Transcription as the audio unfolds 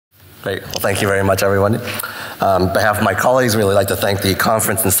Great. Well, thank you very much, everyone. On behalf of my colleagues, we'd really like to thank the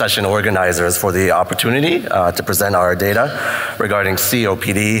conference and session organizers for the opportunity to present our data regarding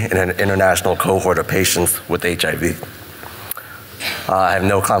COPD in an international cohort of patients with HIV. I have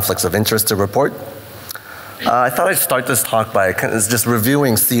no conflicts of interest to report. I thought I'd start this talk by just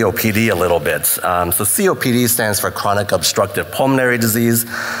reviewing COPD a little bit. So COPD stands for chronic obstructive pulmonary disease.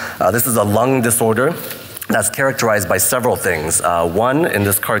 This is a lung disorder that's characterized by several things. One, in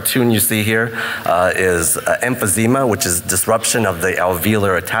this cartoon you see here, is emphysema, which is disruption of the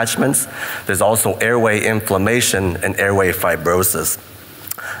alveolar attachments. There's also airway inflammation and airway fibrosis.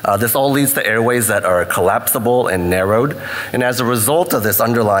 This all leads to airways that are collapsible and narrowed, and as a result of this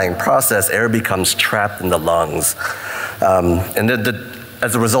underlying process, air becomes trapped in the lungs.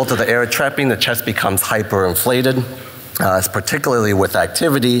 As a result of the air trapping, the chest becomes hyperinflated, particularly with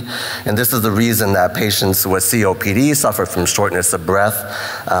activity, and this is the reason that patients with COPD suffer from shortness of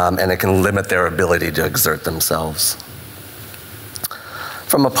breath, and it can limit their ability to exert themselves.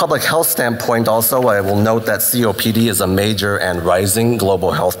 From a public health standpoint also, I will note that COPD is a major and rising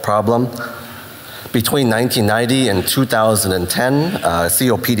global health problem. Between 1990 and 2010,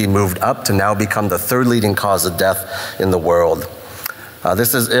 COPD moved up to now become the third leading cause of death in the world.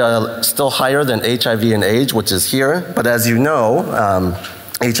 This is still higher than HIV and AIDS, which is here, but as you know,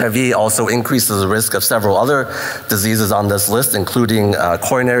 HIV also increases the risk of several other diseases on this list, including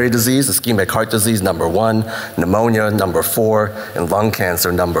coronary disease, ischemic heart disease, number 1, pneumonia, number 4, and lung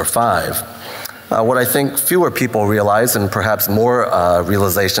cancer, number 5. What I think fewer people realize, and perhaps more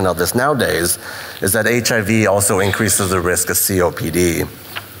realization of this nowadays, is that HIV also increases the risk of COPD.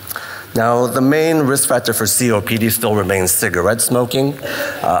 Now, the main risk factor for COPD still remains cigarette smoking.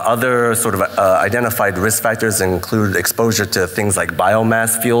 Other sort of identified risk factors include exposure to things like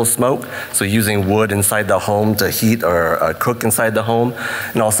biomass fuel smoke, so using wood inside the home to heat or cook inside the home,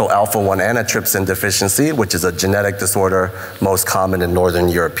 and also alpha-1 antitrypsin deficiency, which is a genetic disorder most common in Northern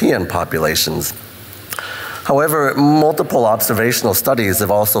European populations. However, multiple observational studies have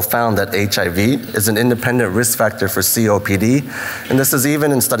also found that HIV is an independent risk factor for COPD, and this is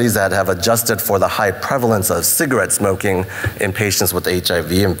even in studies that have adjusted for the high prevalence of cigarette smoking in patients with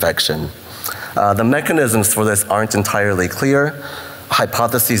HIV infection. The mechanisms for this aren't entirely clear.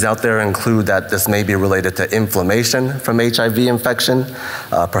 Hypotheses out there include that this may be related to inflammation from HIV infection,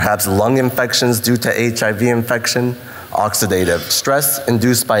 perhaps lung infections due to HIV infection, oxidative stress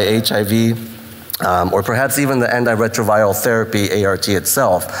induced by HIV, or perhaps even the antiretroviral therapy, ART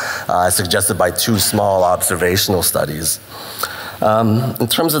itself, suggested by 2 small observational studies. In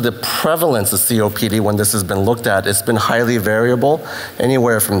terms of the prevalence of COPD, when this has been looked at, it's been highly variable,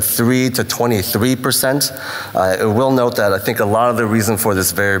 anywhere from 3 to 23%. I will note that I think a lot of the reason for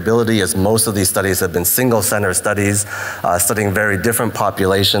this variability is most of these studies have been single-center studies, studying very different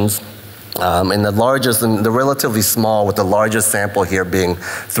populations. And the largest, and the relatively small, with the largest sample here being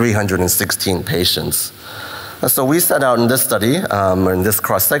 316 patients. So we set out in this study, in this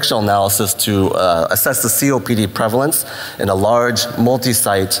cross-sectional analysis, to assess the COPD prevalence in a large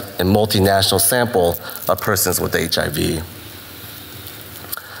multi-site and multinational sample of persons with HIV.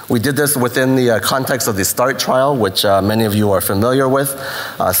 We did this within the context of the START trial, which many of you are familiar with.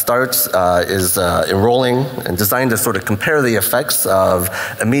 START is enrolling and designed to sort of compare the effects of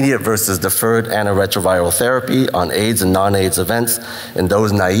immediate versus deferred antiretroviral therapy on AIDS and non-AIDS events in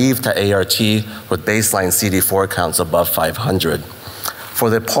those naive to ART with baseline CD4 counts above 500. For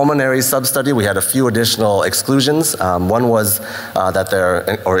the pulmonary sub-study, we had a few additional exclusions. One was that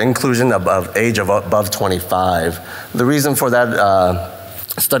inclusion of age of above 25. The reason for that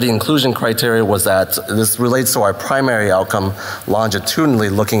study inclusion criteria was that this relates to our primary outcome longitudinally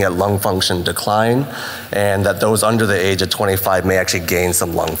looking at lung function decline, and that those under the age of 25 may actually gain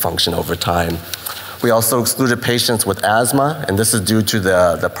some lung function over time. We also excluded patients with asthma, and this is due to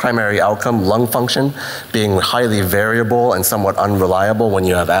the primary outcome, lung function, being highly variable and somewhat unreliable when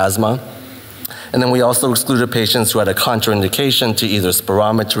you have asthma. And then we also excluded patients who had a contraindication to either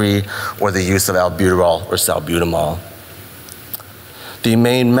spirometry or the use of albuterol or salbutamol. The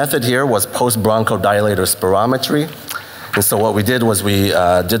main method here was post-bronchodilator spirometry. And so what we did was we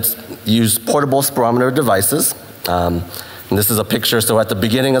did use portable spirometer devices. And this is a picture, so at the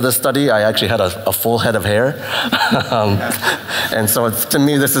beginning of the study, I actually had a full head of hair. And so to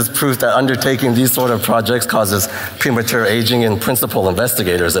me, this is proof that undertaking these sort of projects causes premature aging in principal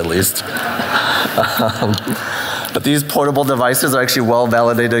investigators, at least. But these portable devices are actually well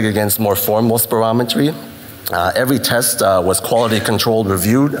validated against more formal spirometry. Every test was quality controlled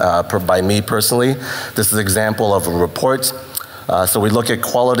reviewed by me personally. This is an example of a report. So we look at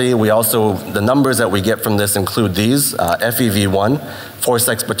quality. The numbers that we get from this include these. FEV1, forced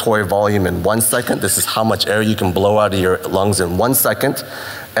expiratory volume in 1 second. This is how much air you can blow out of your lungs in 1 second.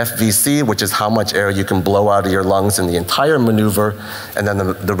 FVC, which is how much air you can blow out of your lungs in the entire maneuver, and then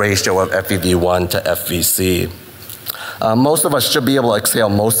the ratio of FEV1 to FVC. Most of us should be able to exhale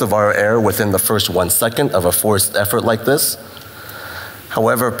most of our air within the first 1 second of a forced effort like this.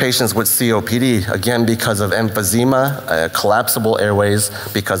 However, patients with COPD, again, because of emphysema, collapsible airways,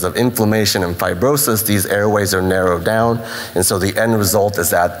 because of inflammation and fibrosis, these airways are narrowed down, and so the end result is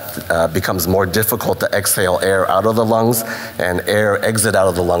that it becomes more difficult to exhale air out of the lungs, and air exit out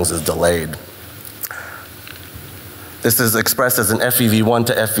of the lungs is delayed. This is expressed as an FEV1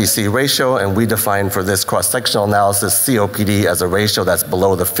 to FVC ratio, and we define for this cross-sectional analysis COPD as a ratio that's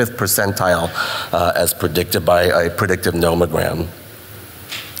below the 5th percentile as predicted by a predictive nomogram.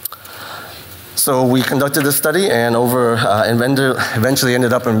 So we conducted this study and eventually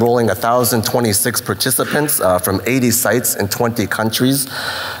ended up enrolling 1,026 participants from 80 sites in 20 countries.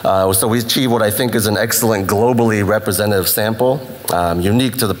 So we achieved what I think is an excellent globally representative sample,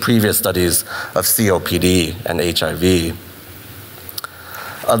 unique to the previous studies of COPD and HIV.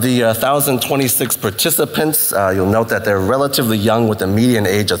 Of the 1,026 participants, you'll note that they're relatively young with a median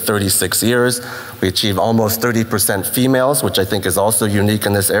age of 36 years. We achieved almost 30% females, which I think is also unique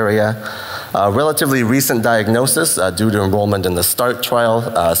in this area. Relatively recent diagnosis due to enrollment in the START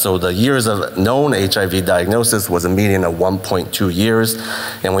trial. So the years of known HIV diagnosis was a median of 1.2 years,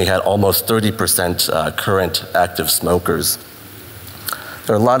 and we had almost 30% current active smokers.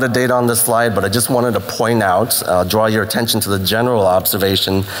 There are a lot of data on this slide, but I just wanted to point out, draw your attention to the general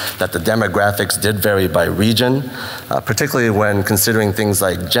observation that the demographics did vary by region, particularly when considering things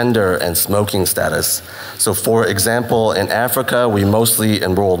like gender and smoking status. So for example, in Africa, we mostly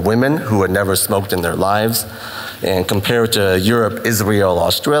enrolled women who had never smoked in their lives. And compared to Europe, Israel,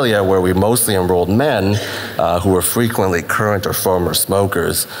 Australia, where we mostly enrolled men who were frequently current or former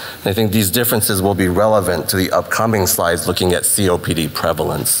smokers. And I think these differences will be relevant to the upcoming slides looking at COPD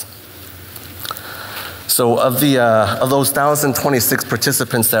prevalence. So of those 1,026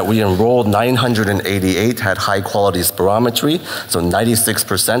 participants that we enrolled, 988 had high quality spirometry, so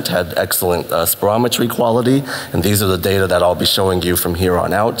 96% had excellent spirometry quality, and these are the data that I'll be showing you from here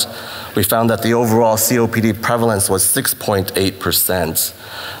on out. We found that the overall COPD prevalence was 6.8%.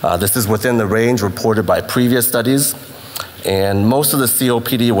 This is within the range reported by previous studies. And most of the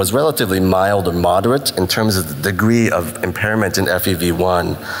COPD was relatively mild or moderate in terms of the degree of impairment in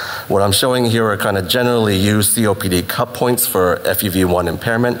FEV1. What I'm showing here are kind of generally used COPD cut points for FEV1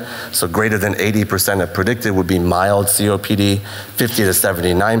 impairment. So greater than 80% of predicted would be mild COPD, 50 to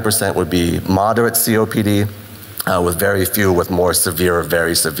 79% would be moderate COPD, with very few with more severe or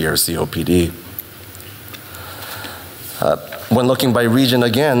very severe COPD. When looking by region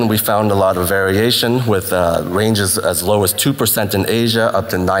again, we found a lot of variation with ranges as low as 2% in Asia up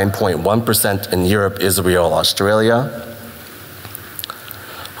to 9.1% in Europe, Israel, Australia.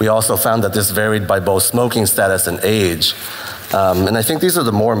 We also found that this varied by both smoking status and age. And I think these are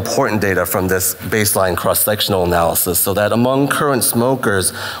the more important data from this baseline cross-sectional analysis, so that among current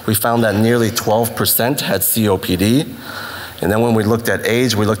smokers, we found that nearly 12% had COPD. And then when we looked at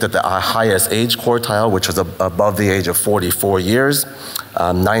age, we looked at the highest age quartile, which was above the age of 44 years.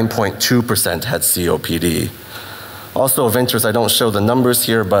 9.2% had COPD. Also of interest, I don't show the numbers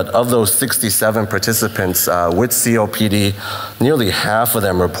here, but of those 67 participants with COPD, nearly half of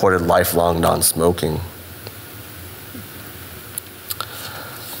them reported lifelong non-smoking.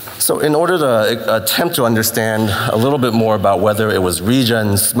 So in order to attempt to understand a little bit more about whether it was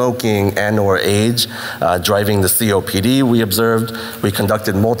region, smoking, and or age driving the COPD, we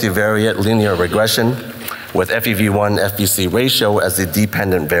conducted multivariate linear regression with FEV1 FVC ratio as the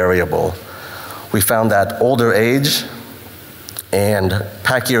dependent variable. We found that older age and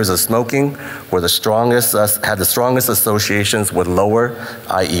pack years of smoking were the strongest, had the strongest associations with lower,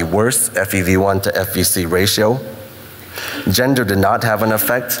 i.e. worse, FEV1 to FVC ratio. Gender did not have an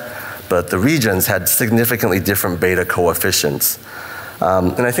effect, but the regions had significantly different beta coefficients.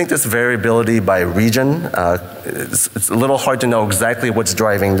 And I think this variability by region, it's a little hard to know exactly what's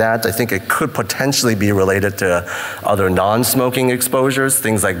driving that. I think it could potentially be related to other non-smoking exposures,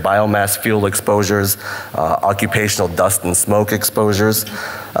 things like biomass fuel exposures, occupational dust and smoke exposures.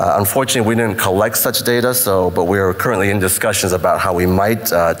 Unfortunately, we didn't collect such data, but we are currently in discussions about how we might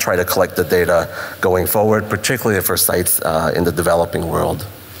try to collect the data going forward, particularly for sites in the developing world.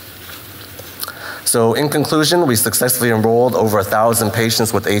 So in conclusion, we successfully enrolled over 1,000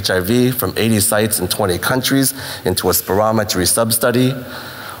 patients with HIV from 80 sites in 20 countries into a spirometry sub-study.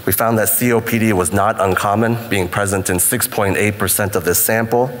 We found that COPD was not uncommon, being present in 6.8% of this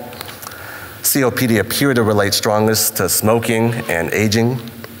sample. COPD appeared to relate strongest to smoking and aging,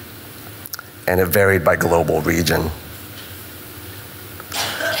 and it varied by global region.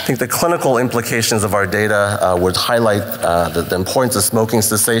 I think the clinical implications of our data would highlight the importance of smoking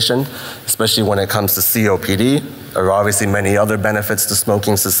cessation, especially when it comes to COPD. There are obviously many other benefits to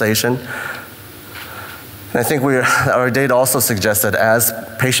smoking cessation. And I think our data also suggests that as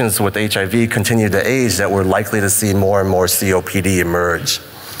patients with HIV continue to age, that we're likely to see more and more COPD emerge.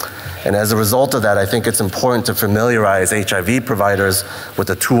 And as a result of that, I think it's important to familiarize HIV providers with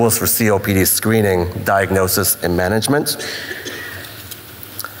the tools for COPD screening, diagnosis, and management.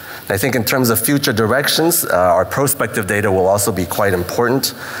 I think in terms of future directions, our prospective data will also be quite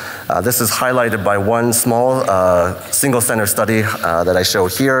important. This is highlighted by one small single-center study that I show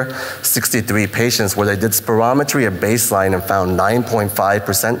here, 63 patients where they did spirometry at baseline and found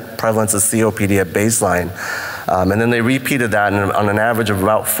 9.5% prevalence of COPD at baseline. And then they repeated that, and on an average of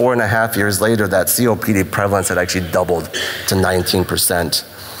about 4.5 years later, that COPD prevalence had actually doubled to 19%.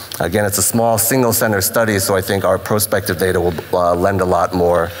 Again, it's a small single-center study, so I think our prospective data will lend a lot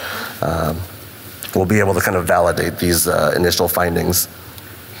more. We'll be able to kind of validate these initial findings.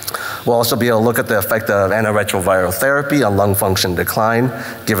 We'll also be able to look at the effect of antiretroviral therapy on lung function decline,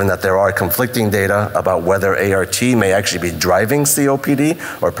 given that there are conflicting data about whether ART may actually be driving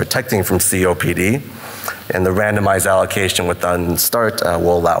COPD or protecting from COPD. And the randomized allocation within START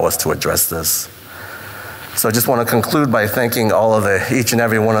will allow us to address this. So I just want to conclude by thanking all of each and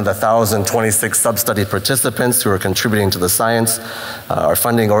every one of the 1,026 sub-study participants who are contributing to the science, our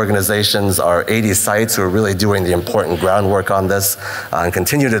funding organizations, our 80 sites who are really doing the important groundwork on this, and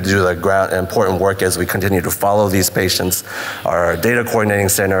continue to do the important work as we continue to follow these patients, our data coordinating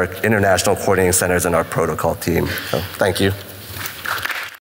center, international coordinating centers, and our protocol team. So thank you.